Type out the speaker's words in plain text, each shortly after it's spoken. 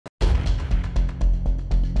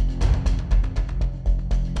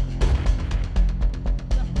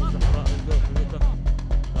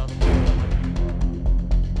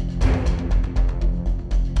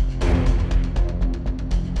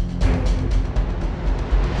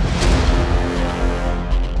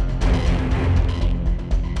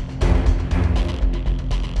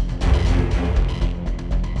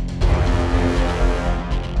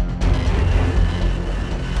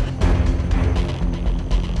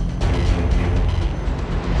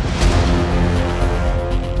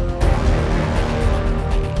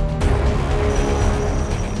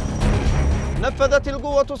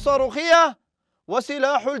القوة الصاروخية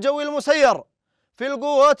وسلاح الجو المسير في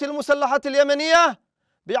القوات المسلحة اليمنية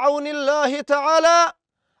بعون الله تعالى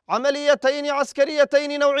عمليتين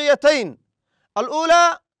عسكريتين نوعيتين.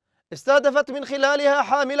 الأولى استهدفت من خلالها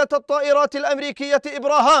حاملة الطائرات الأمريكية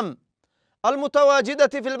إبراهام المتواجدة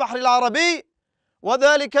في البحر العربي،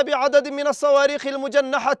 وذلك بعدد من الصواريخ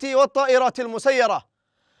المجنحة والطائرات المسيرة،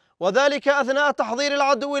 وذلك أثناء تحضير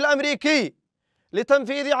العدو الأمريكي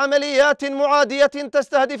لتنفيذ عمليات معادية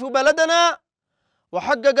تستهدف بلدنا،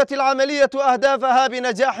 وحققت العملية أهدافها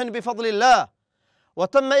بنجاح بفضل الله،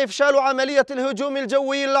 وتم إفشال عملية الهجوم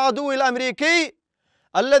الجوي للعدو الأمريكي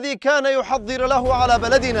الذي كان يحضر له على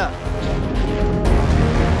بلدنا.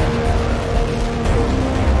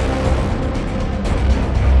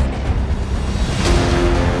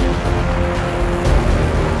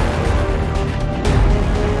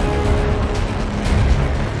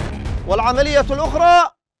 والعملية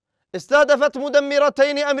الأخرى استهدفت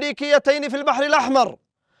مدمرتين أمريكيتين في البحر الأحمر،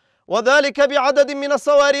 وذلك بعدد من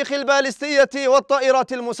الصواريخ البالستية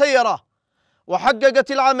والطائرات المسيرة،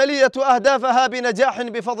 وحققت العملية أهدافها بنجاح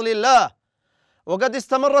بفضل الله، وقد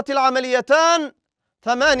استمرت العمليتان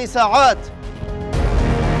 8 ساعات.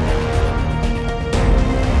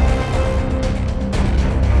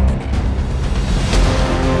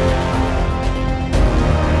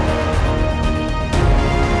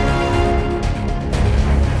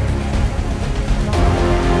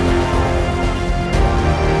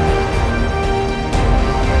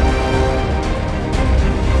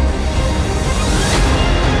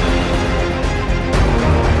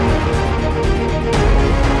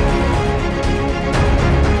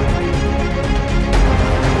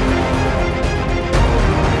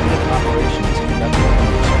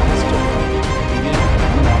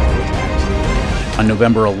 On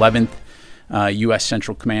November 11th, U.S.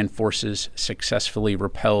 Central Command forces successfully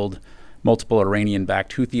repelled multiple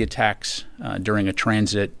Iranian-backed Houthi attacks during a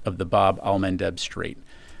transit of the Bab al-Mandeb Strait.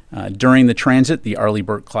 During the transit, the Arleigh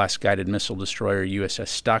Burke-class guided missile destroyer USS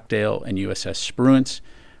Stockdale and USS Spruance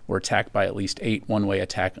were attacked by at least 8 one-way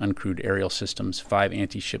attack uncrewed aerial systems, 5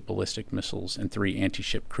 anti-ship ballistic missiles, and 3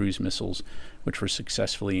 anti-ship cruise missiles, which were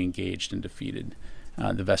successfully engaged and defeated.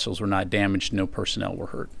 The vessels were not damaged, no personnel were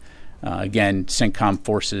hurt. Again, CENTCOM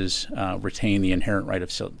forces retain the inherent right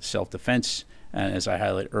of self-defense, and as I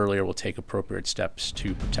highlighted earlier, will take appropriate steps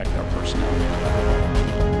to protect our personnel.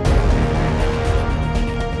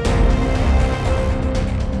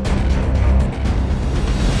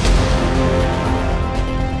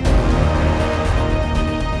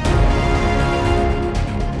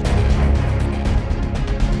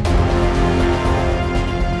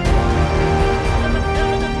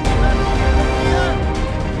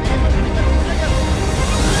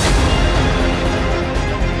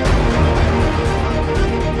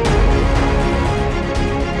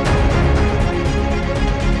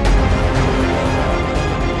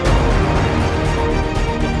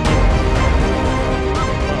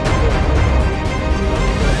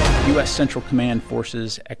 U.S. Central Command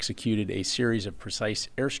forces executed a series of precise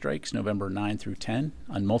airstrikes November 9 through 10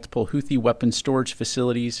 on multiple Houthi weapons storage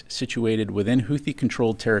facilities situated within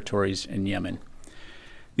Houthi-controlled territories in Yemen.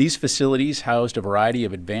 These facilities housed a variety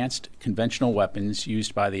of advanced conventional weapons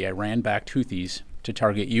used by the Iran-backed Houthis to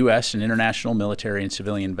target U.S. and international military and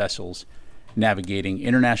civilian vessels navigating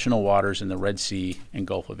international waters in the Red Sea and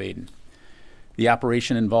Gulf of Aden. The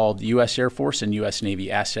operation involved U.S. Air Force and U.S.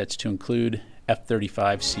 Navy assets to include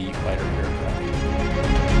F-35C fighter